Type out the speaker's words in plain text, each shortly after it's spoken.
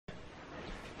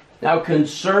Now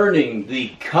concerning the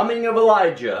coming of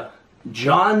Elijah,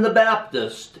 John the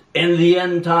Baptist, and the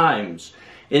end times.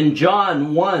 In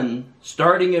John 1,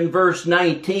 starting in verse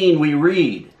 19, we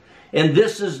read, "And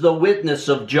this is the witness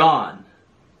of John,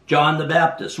 John the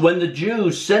Baptist, when the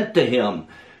Jews sent to him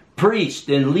priests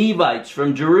and Levites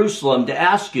from Jerusalem to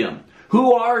ask him,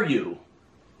 'Who are you?'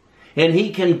 And he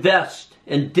confessed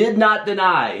and did not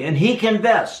deny. And he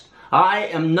confessed, 'I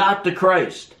am not the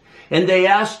Christ.' And they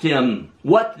asked him,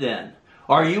 'What then?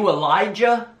 Are you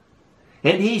Elijah?'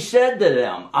 And he said to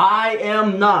them, 'I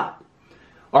am not.'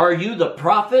 'Are you the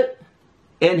prophet?'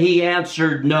 And he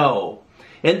answered, 'No.'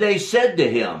 And they said to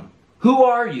him, 'Who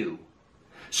are you?'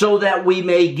 So that we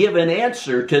may give an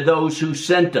answer to those who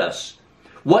sent us.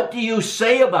 'What do you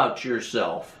say about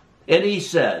yourself?' And he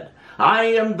said, 'I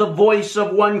am the voice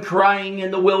of one crying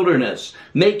in the wilderness,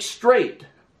 make straight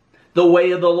the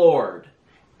way of the Lord,'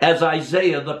 as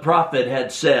Isaiah the prophet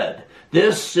had said."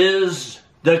 This is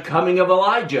the coming of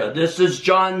Elijah. This is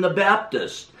John the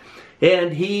Baptist.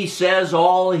 And he says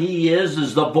all he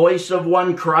is the voice of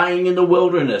one crying in the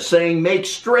wilderness, saying, "Make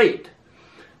straight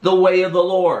the way of the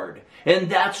Lord." And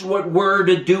that's what we're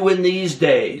to do in these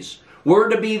days. We're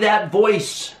to be that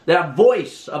voice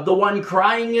of the one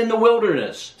crying in the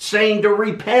wilderness, saying to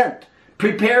repent,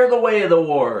 prepare the way of the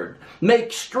Lord,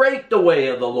 make straight the way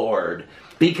of the Lord.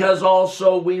 Because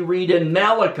also we read in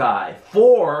Malachi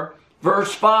 4,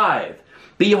 verse 5,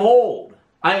 "Behold,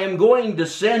 I am going to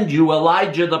send you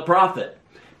Elijah the prophet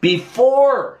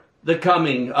before the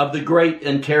coming of the great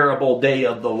and terrible day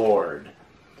of the Lord."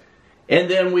 And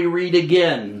then we read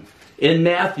again in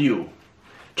Matthew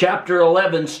chapter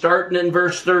 11, starting in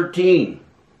verse 13.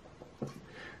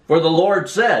 "For the Lord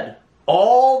said,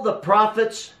 all the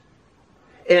prophets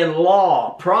and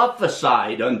law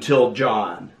prophesied until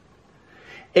John.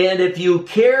 And if you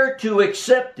care to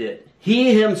accept it,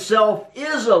 he himself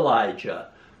is Elijah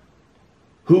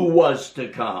who was to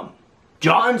come."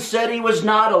 John said he was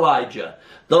not Elijah.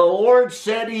 The Lord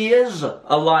said he is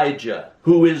Elijah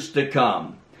who is to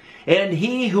come. "And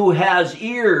he who has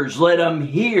ears, let him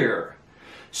hear."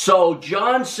 So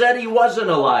John said he wasn't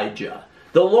Elijah.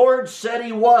 The Lord said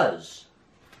he was.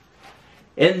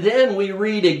 And then we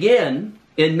read again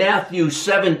in Matthew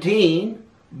 17,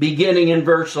 beginning in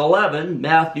verse 11,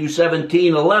 Matthew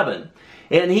 17:11.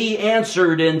 "And he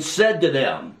answered and said to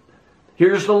them,"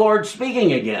 here's the Lord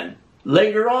speaking again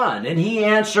later on, "and he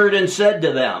answered and said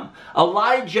to them,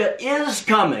 Elijah is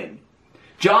coming."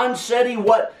 John said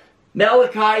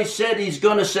Malachi said he's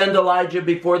going to send Elijah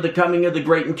before the coming of the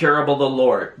great and terrible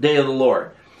day of the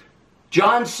Lord.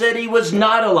 John said he was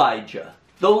not Elijah.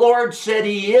 The Lord said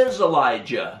he is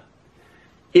Elijah,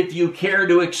 if you care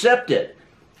to accept it.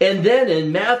 And then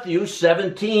in Matthew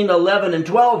 17, 11, and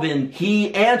 12, and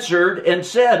he answered and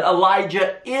said,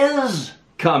 Elijah is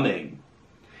coming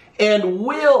and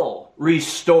will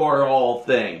restore all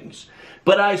things.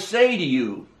 But I say to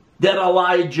you that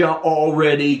Elijah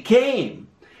already came,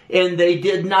 and they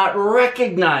did not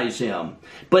recognize him,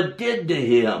 but did to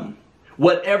him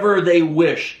whatever they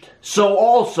wished. So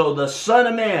also the Son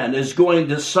of Man is going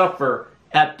to suffer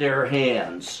at their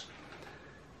hands.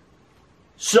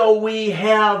 So we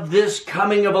have this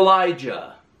coming of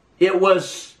Elijah. It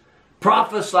was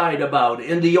prophesied about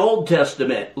in the Old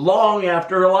Testament long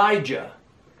after Elijah.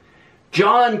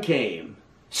 John came,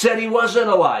 said he wasn't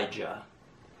Elijah.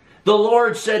 The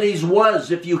Lord said he was,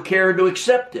 if you care to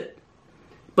accept it.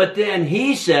 But then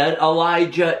he said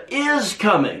Elijah is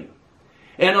coming.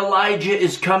 And Elijah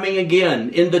is coming again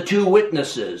in the two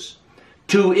witnesses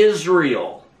to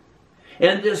Israel.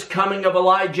 And this coming of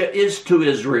Elijah is to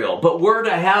Israel. But we're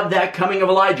to have that coming of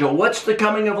Elijah. What's the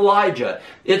coming of Elijah?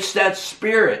 It's that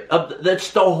Spirit. That's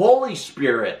the Holy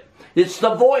Spirit. It's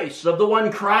the voice of the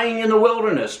one crying in the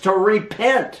wilderness to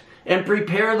repent and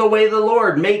prepare the way of the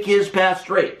Lord. Make his path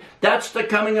straight. That's the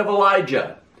coming of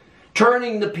Elijah.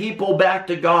 Turning the people back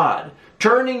to God.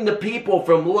 Turning the people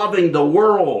from loving the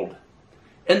world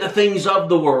and the things of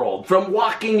the world, from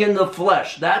walking in the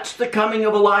flesh. That's the coming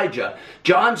of Elijah.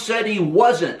 John said he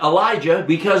wasn't Elijah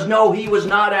because, no, he was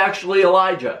not actually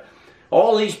Elijah.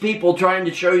 All these people trying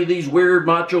to show you these weird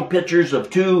macho pictures of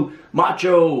two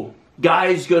macho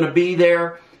guys going to be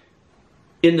there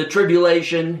in the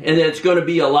tribulation, and it's going to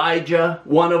be Elijah,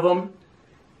 one of them.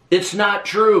 It's not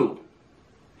true.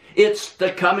 It's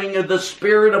the coming of the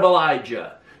Spirit of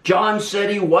Elijah. John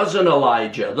said he wasn't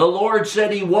Elijah. The Lord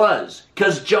said he was,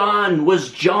 because John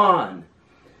was John.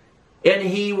 And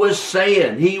he was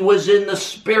saying, he was in the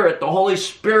Spirit. The Holy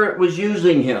Spirit was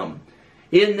using him.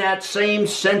 in that same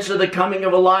sense of the coming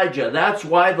of Elijah. That's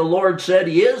why the Lord said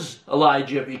he is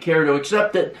Elijah, if you care to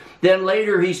accept it. Then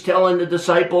later he's telling the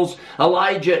disciples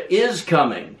Elijah is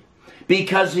coming,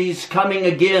 because he's coming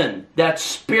again. That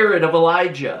spirit of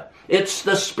Elijah. It's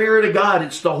the Spirit of God.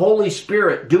 It's the Holy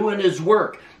Spirit doing his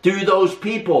work through those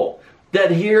people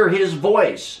that hear his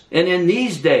voice. And in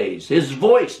these days, his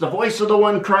voice, the voice of the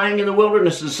one crying in the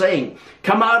wilderness, is saying,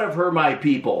 come out of her, my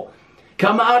people.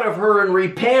 Come out of her and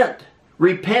repent.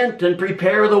 Repent and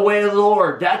prepare the way of the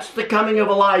Lord. That's the coming of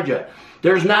Elijah.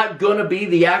 There's not going to be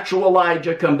the actual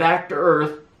Elijah come back to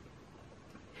earth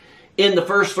in the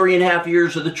first 3.5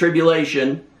 years of the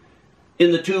tribulation,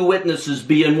 in the two witnesses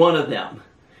being one of them,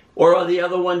 or the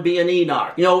other one being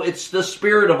Enoch. You know, it's the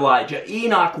spirit of Elijah.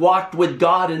 Enoch walked with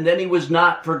God and then he was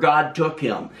not, for God took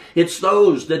him. It's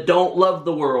those that don't love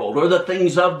the world or the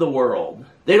things of the world.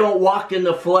 They don't walk in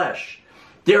the flesh.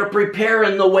 They're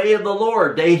preparing the way of the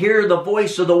Lord. They hear the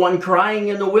voice of the one crying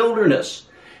in the wilderness.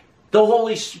 The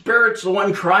Holy Spirit's the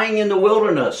one crying in the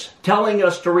wilderness, telling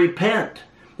us to repent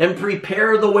and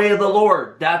prepare the way of the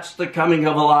Lord. That's the coming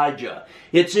of Elijah.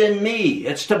 It's in me.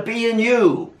 It's to be in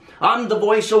you. I'm the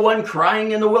voice of one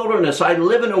crying in the wilderness. I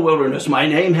live in a wilderness. My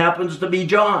name happens to be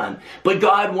John. But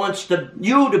God wants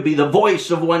you to be the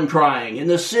voice of one crying in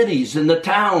the cities, in the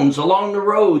towns, along the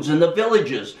roads, in the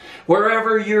villages,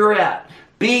 wherever you're at.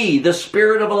 Be the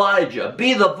spirit of Elijah.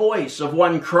 Be the voice of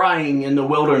one crying in the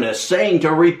wilderness, saying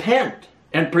to repent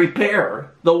and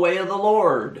prepare the way of the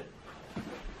Lord.